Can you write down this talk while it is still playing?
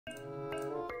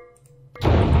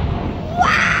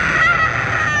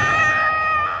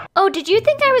Oh, did you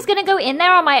think I was gonna go in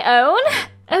there on my own?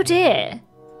 Oh dear.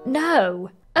 No.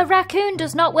 A raccoon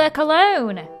does not work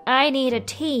alone. I need a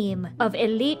team of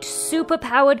elite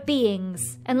superpowered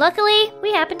beings. And luckily,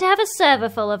 we happen to have a server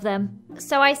full of them.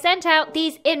 So I sent out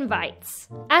these invites,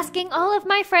 asking all of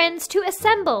my friends to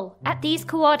assemble at these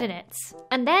coordinates.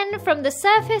 And then from the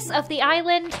surface of the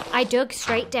island, I dug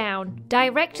straight down,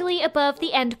 directly above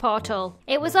the end portal.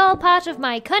 It was all part of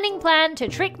my cunning plan to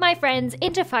trick my friends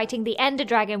into fighting the Ender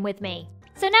Dragon with me.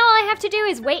 So now all I have to do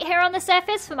is wait here on the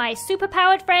surface for my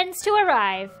superpowered friends to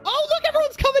arrive. Oh, look,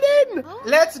 everyone's coming in!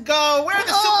 Let's go! Where are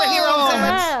the superheroes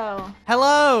at? Hello.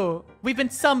 Hello! We've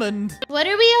been summoned. What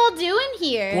are we all doing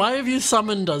here? Why have you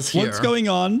summoned us here? What's going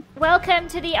on? Welcome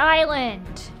to the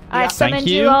island. I've summoned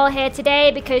you all here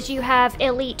today because you have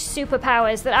elite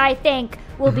superpowers that I think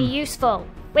will be useful.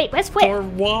 Wait, where's Whip? For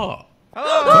what?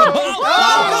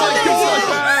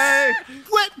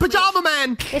 Flip, Pajama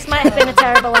Man! This might have been a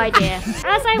terrible idea.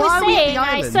 As I was saying,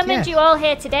 I summoned you all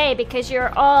here today because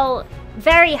you're all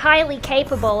very highly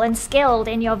capable and skilled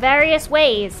in your various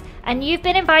ways, and you've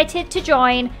been invited to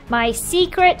join my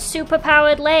secret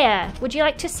superpowered lair. Would you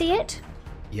like to see it?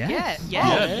 Yes.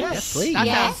 Yes, please.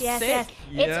 Yes.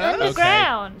 It's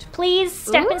underground. Okay. Please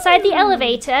step inside the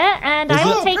elevator, and I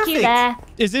will take you there.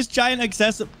 Is this giant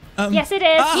accessible? Yes, it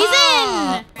is. He's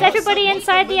in! Is everybody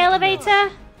inside the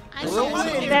elevator?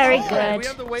 Very good. We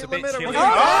have the weight limit. Oh,